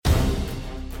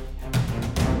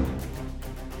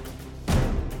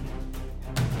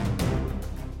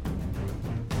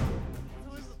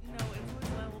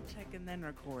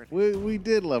and record. We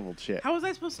did level check. How was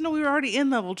I supposed to know we were already in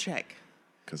level check?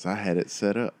 Because I had it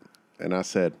set up. And I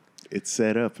said, it's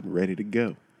set up and ready to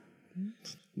go.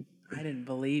 I didn't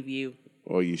believe you.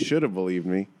 Well, you should have believed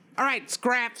me. All right,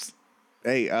 Scraps.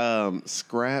 Hey,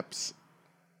 Scraps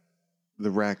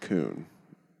the raccoon.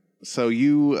 So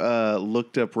you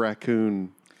looked up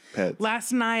raccoon pets.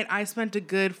 Last night, I spent a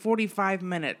good 45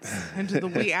 minutes into the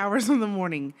wee hours of the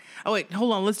morning. Oh, wait,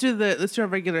 hold on. Let's do our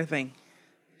regular thing.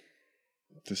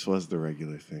 This was the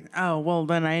regular thing. Oh, well,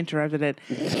 then I interrupted it.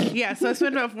 Yeah, so I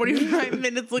spent about 45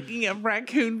 minutes looking at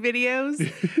raccoon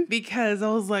videos because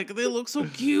I was like, they look so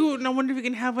cute, and I wonder if you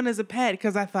can have one as a pet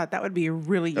because I thought that would be a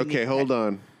really unique Okay, hold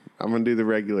on. I'm going to do the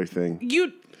regular thing.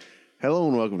 Hello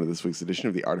and welcome to this week's edition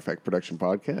of the Artifact Production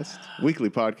Podcast. Weekly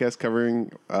podcast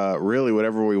covering really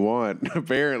whatever we want,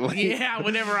 apparently. Yeah,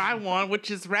 whatever I want,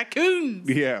 which is raccoons.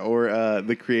 Yeah, or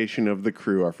the creation of The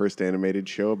Crew, our first animated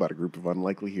show about a group of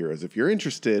unlikely heroes. If you're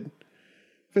interested,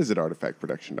 visit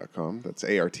artifactproduction.com. That's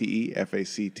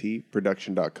ARTEFACT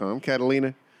production.com.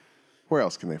 Catalina, where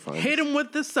else can they find us? Hit them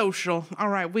with the social. All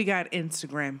right, we got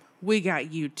Instagram. We got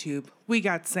YouTube. We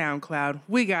got SoundCloud.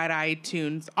 We got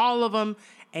iTunes. All of them.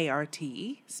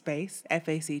 ARTE space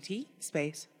FACT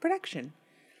space production.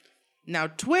 Now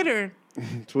Twitter.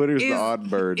 Twitter's the odd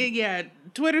bird. Yeah,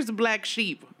 Twitter's the black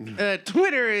sheep.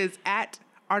 Twitter is at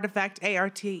artifact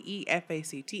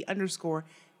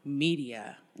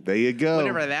ARTEFACT_media. There you go.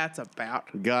 Whatever that's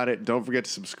about. Got it. Don't forget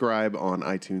to subscribe on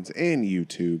iTunes and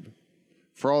YouTube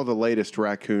for all the latest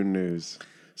raccoon news.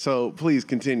 So please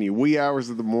continue. Wee hours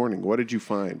of the morning. What did you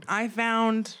find? I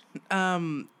found.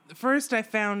 First, I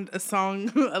found a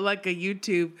song, like a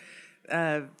YouTube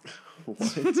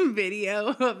video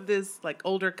of this like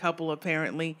older couple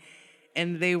apparently,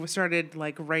 and they started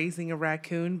like raising a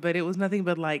raccoon, but it was nothing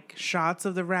but like shots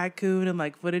of the raccoon and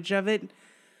like footage of it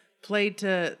played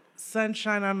to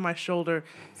 "Sunshine on My Shoulder."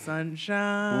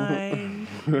 Sunshine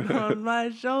on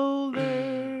my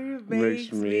shoulder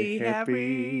makes me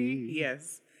happy.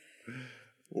 Yes.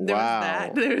 There was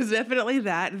that. There was definitely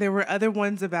that. There were other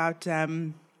ones about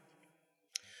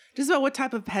just about what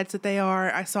type of pets that they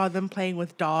are. I saw them playing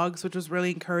with dogs, which was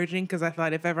really encouraging because I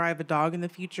thought if ever I have a dog in the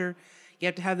future, you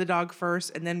have to have the dog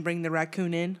first and then bring the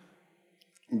raccoon in.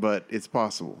 But it's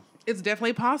possible. It's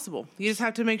definitely possible. You just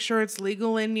have to make sure it's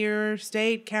legal in your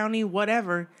state, county,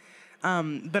 whatever.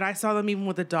 But I saw them even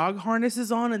with the dog harnesses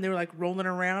on, and they were like rolling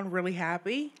around really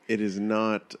happy. It is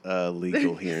not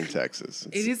legal here in Texas.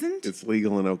 It isn't? It's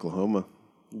legal in Oklahoma.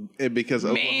 Because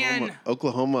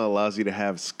Oklahoma allows you to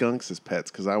have skunks as pets,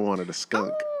 because I wanted a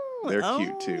skunk. They're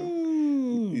cute,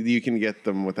 too. You can get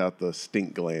them without the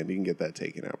stink gland. You can get that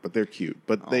taken out, but they're cute.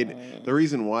 But the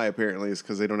reason why, apparently, is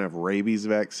because they don't have rabies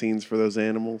vaccines for those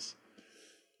animals.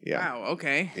 Yeah. Wow,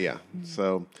 okay. Yeah,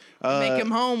 so... Make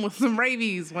him home with some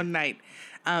rabies one night.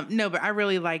 No, but I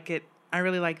really like it. I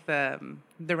really like the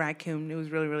raccoon. It was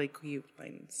really, really cute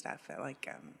and stuff. I like...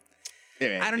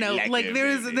 I don't know. Like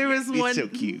there was one. So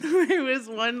cute. There was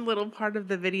one little part of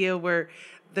the video where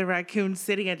the raccoon's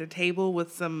sitting at a table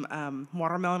with some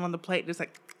watermelon on the plate, just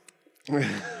like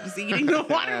just eating the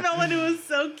watermelon. It was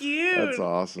so cute. That's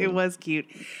awesome. It was cute.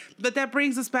 But that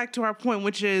brings us back to our point,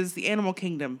 which is the animal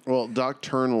kingdom. Well,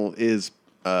 Docturnal is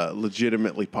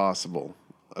legitimately possible,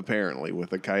 apparently,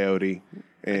 with a coyote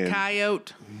and the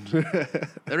coyote,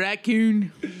 the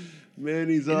raccoon, man,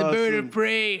 he's and awesome. the bird of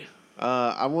prey.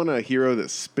 I want a hero that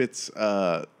spits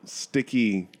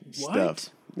sticky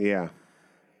stuff. Yeah.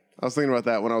 I was thinking about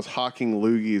that when I was hawking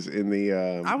loogies in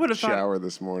the shower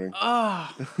this morning.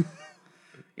 Oh,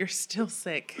 you're still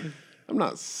sick. I'm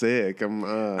not sick. I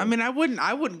mean, I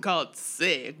wouldn't call it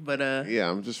sick, but yeah,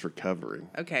 I'm just recovering.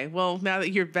 Okay, well, now that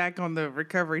you're back on the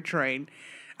recovery train,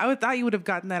 I thought you would have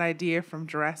gotten that idea from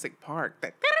Jurassic Park.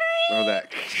 That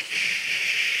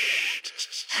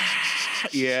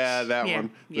yeah, that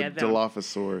one. The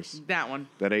Dilophosaurus. That one.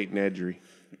 That ate Nedry.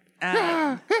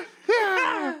 Then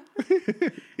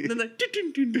like, and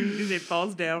it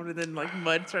falls down, and then like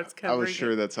mud starts covering. I was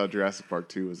sure that's how Jurassic Park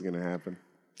 2 was going to happen.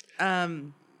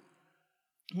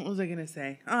 What was I going to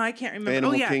say? Oh, I can't remember.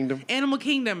 Animal Kingdom. Animal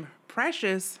Kingdom.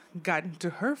 Precious got into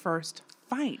her first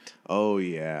fight. Oh,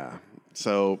 yeah.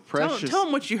 So Precious. Tell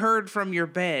them what you heard from your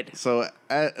bed. So,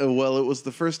 well, it was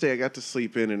the first day I got to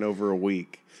sleep in over a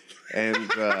week.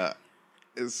 And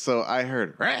so I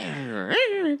heard,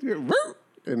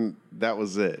 and that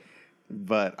was it.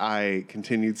 But I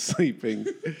continued sleeping,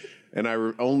 and I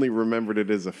only remembered it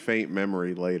as a faint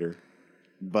memory later.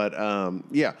 But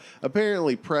yeah,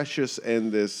 apparently Precious and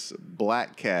this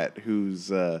black cat who's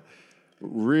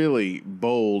really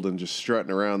bold and just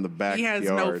strutting around the backyard. He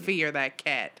has no fear, that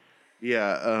cat.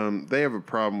 They have a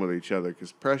problem with each other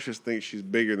because Precious thinks she's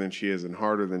bigger than she is and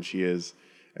harder than she is.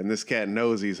 And this cat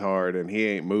knows he's hard and he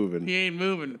ain't moving. He ain't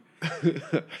moving.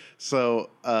 So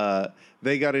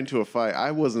they got into a fight.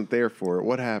 I wasn't there for it.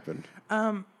 What happened?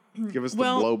 Give us the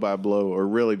blow by blow, or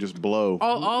really just blow.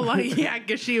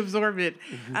 Because she absorbed it.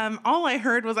 All I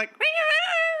heard was like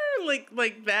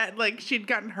that, like she'd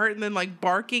gotten hurt and then like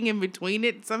barking in between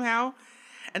it somehow,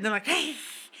 and then like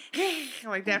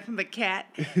like that from the cat,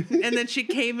 and then she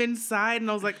came inside and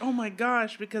I was like, oh my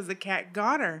gosh, because the cat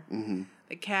got her. Mm-hmm.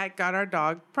 The cat got our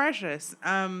dog Precious.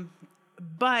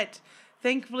 But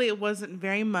thankfully it wasn't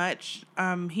very much.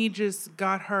 He just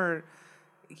got her.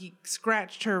 He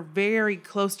scratched her very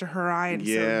close to her eye, and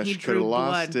so he drew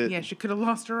blood. Yeah, she could have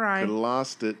lost her eye. Could have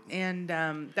lost it. And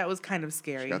that was kind of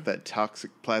scary. She got that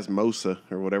toxic plasmosa,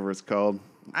 or whatever it's called.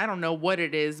 I don't know what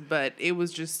it is, but it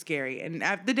was just scary. And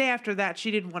the day after that,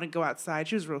 she didn't want to go outside.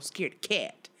 She was a real scared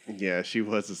cat. Yeah, she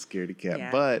was a scaredy cat.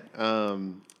 Yeah. But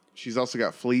she's also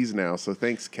got fleas now, so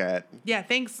thanks, cat. Yeah,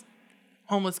 thanks,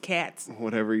 homeless cats.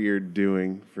 Whatever you're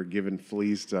doing for giving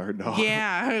fleas to our dog.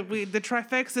 Yeah, the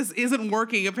trifecta isn't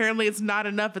working. Apparently, it's not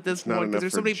enough at this point because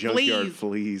there's so many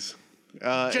fleas.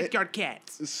 Junkyard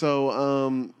cats.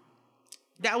 So,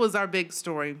 that was our big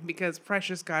story because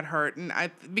Precious got hurt, and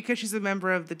because she's a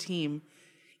member of the team,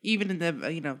 even in the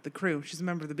the crew, she's a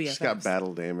member of the BFFs. She's got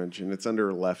battle damage, and it's under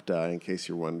her left eye. In case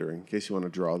you're wondering, in case you want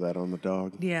to draw that on the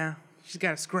dog. Yeah. She's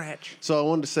got a scratch. So I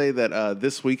wanted to say that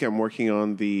this week I'm working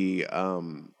on the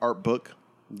art book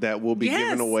that will be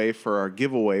given away for our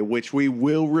giveaway, which we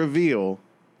will reveal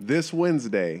this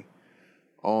Wednesday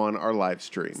on our live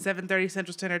stream. 7:30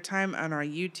 Central Standard Time on our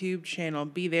YouTube channel.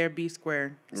 Be there, be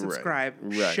square. Subscribe.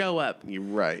 Right. Show up. You're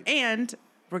right. And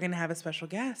we're going to have a special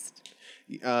guest.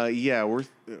 We're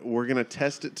going to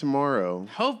test it tomorrow.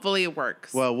 Hopefully it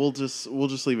works. Well, we'll just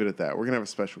leave it at that. We're going to have a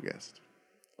special guest.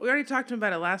 We already talked to him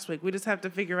about it last week. We just have to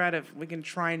figure out if we can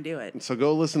try and do it. So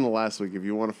go listen to last week if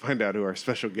you want to find out who our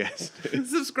special guest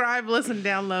is. Subscribe, listen,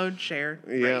 download, share.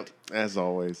 Yeah, as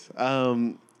always.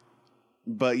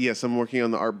 But yes, I'm working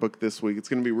on the art book this week. It's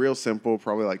going to be real simple,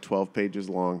 probably like 12 pages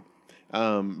long.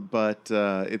 But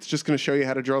it's just going to show you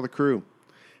how to draw the crew.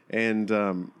 And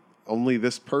only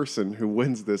this person who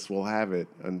wins this will have it,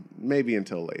 and maybe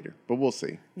until later. But we'll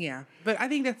see. Yeah, but I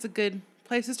think that's a good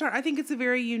place to start. I think it's a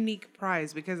very unique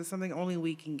prize because it's something only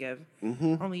we can give.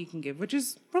 Mm-hmm. Only you can give, which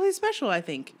is really special, I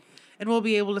think. And we'll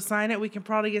be able to sign it. We can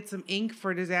probably get some ink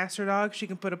for Disaster Dog. She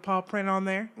can put a paw print on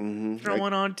there. Mm-hmm. Throw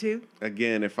one on too.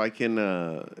 Again, if I can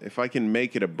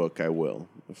make it a book, I will.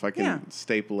 If I can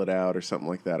staple it out or something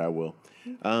like that, I will.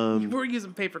 We're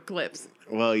using paper clips.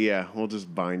 Well, yeah, we'll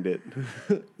just bind it.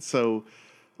 So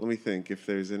let me think if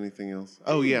there's anything else.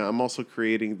 Oh, yeah, I'm also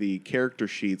creating the character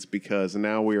sheets because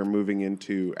now we are moving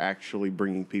into actually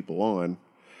bringing people on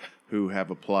who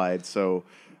have applied. So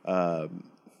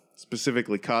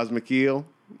specifically Cosmic Eel,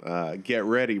 get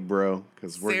ready, bro,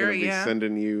 because we're going to be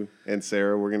sending you, and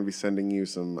Sarah, we're going to be sending you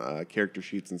some character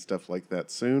sheets and stuff like that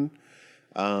soon.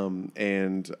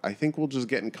 And I think we'll just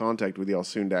get in contact with y'all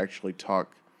soon to actually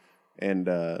talk and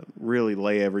really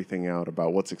lay everything out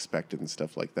about what's expected and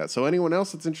stuff like that. So anyone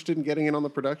else that's interested in getting in on the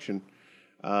production,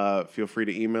 feel free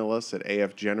to email us at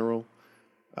afgeneral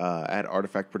at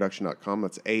artifactproduction.com.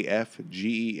 That's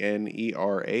AFGENERAL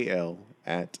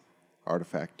at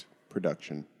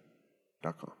artifactproduction.com.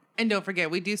 And don't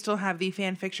forget, we do still have the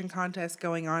fan fiction contest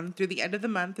going on through the end of the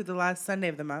month, through the last Sunday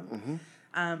of the month.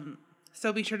 Mm-hmm.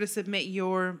 So be sure to submit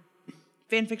your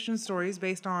fan fiction stories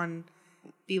based on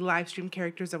the live stream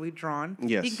characters that we've drawn.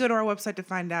 Yes. You can go to our website to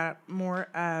find out more.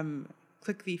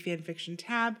 Click the fan fiction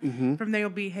tab. Mm-hmm. From there, you'll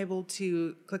be able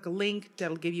to click a link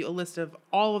that'll give you a list of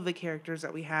all of the characters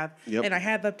that we have. Yep. And I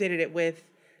have updated it with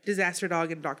Disaster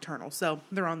Dog and Nocturnal, so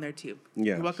they're on there too.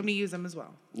 Yeah. You're welcome to use them as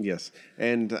well. Yes.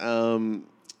 And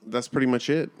that's pretty much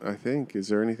it, I think. Is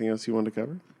there anything else you want to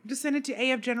cover? Just send it to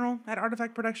afgeneral at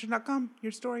artifactproduction.com.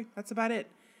 Your story. That's about it.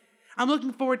 I'm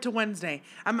looking forward to Wednesday.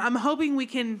 I'm hoping we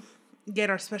can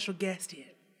get our special guest in.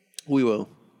 We will.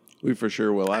 We for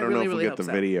sure will. I don't know if we'll get the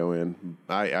video in.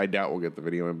 I doubt we'll get the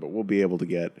video in, but we'll be able to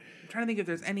get. I'm trying to think if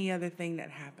there's any other thing that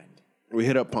happened. We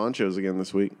hit up Ponchos again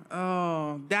this week.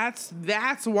 Oh, that's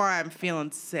why I'm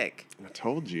feeling sick. I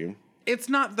told you. It's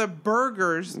not the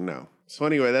burgers. No. So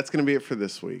anyway, that's going to be it for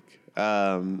this week.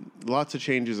 Lots of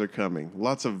changes are coming.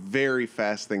 Lots of very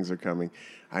fast things are coming.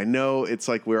 I know it's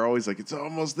like we're always like, it's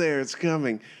almost there, it's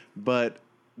coming. But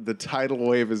the tidal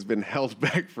wave has been held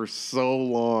back for so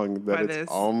long that it's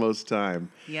almost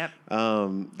time. Yep.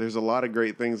 There's a lot of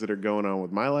great things that are going on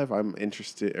with my life. I'm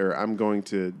going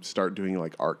to start doing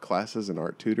like art classes and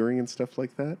art tutoring and stuff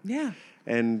like that. Yeah.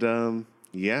 And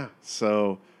Yeah.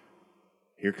 So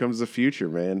here comes the future,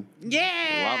 man. Yeah.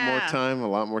 A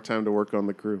lot more time to work on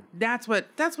the crew. That's what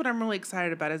I'm really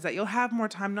excited about, is that you'll have more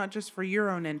time, not just for your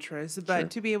own interests, but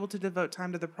to be able to devote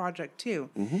time to the project too.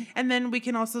 And then we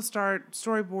can also start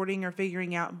storyboarding or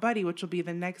figuring out Buddy, which will be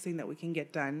the next thing that we can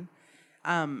get done.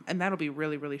 And that'll be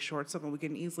really, really short, something we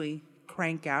can easily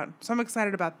crank out. So I'm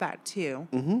excited about that too.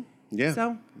 Yeah.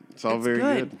 So it's all very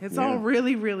good. It's all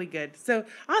really, really good. So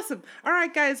awesome. All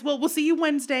right, guys. Well, we'll see you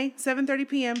Wednesday, 7:30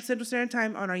 p.m. Central Standard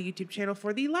Time on our YouTube channel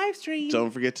for the live stream.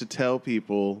 Don't forget to tell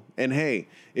people. And hey,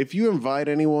 if you invite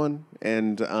anyone,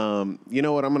 and you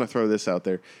know what, I'm going to throw this out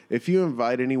there. If you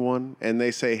invite anyone and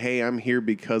they say, "Hey, I'm here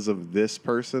because of this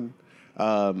person,"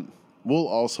 we'll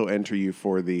also enter you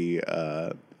for the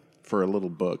for a little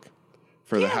book,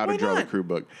 for the How to Draw the Crew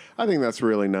book. I think that's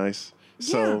really nice.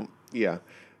 So yeah.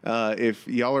 If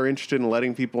y'all are interested in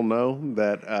letting people know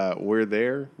that we're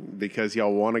there because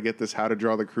y'all want to get this How to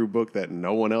Draw the Crew book that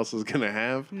no one else is going to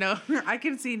have. No, I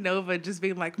can see Nova just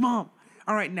being like, Mom,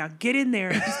 all right, now get in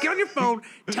there. Just get on your phone.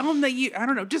 Tell them that I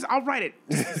don't know, I'll write it.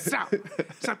 Just stop,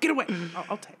 get away.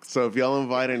 I'll text. So if y'all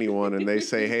invite anyone and they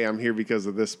say, hey, I'm here because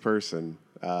of this person,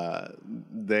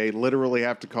 they literally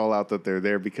have to call out that they're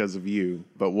there because of you,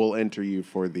 but we'll enter you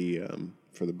for the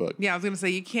book. Yeah, I was going to say,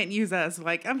 you can't use us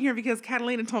like, I'm here because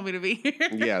Catalina told me to be here.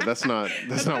 Yeah, that's not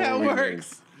how it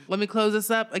works. Let me close this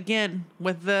up again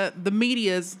with the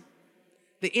medias,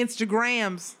 the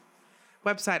Instagrams,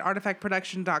 website,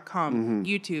 artifactproduction.com,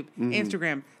 YouTube,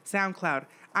 Instagram, SoundCloud,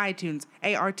 iTunes,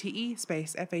 ARTE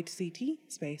space FHCT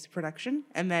space production.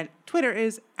 And then Twitter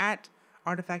is at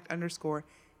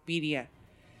artifact_media.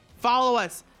 Follow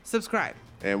us, subscribe.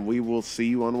 And we will see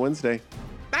you on Wednesday.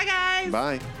 Bye, guys.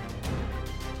 Bye.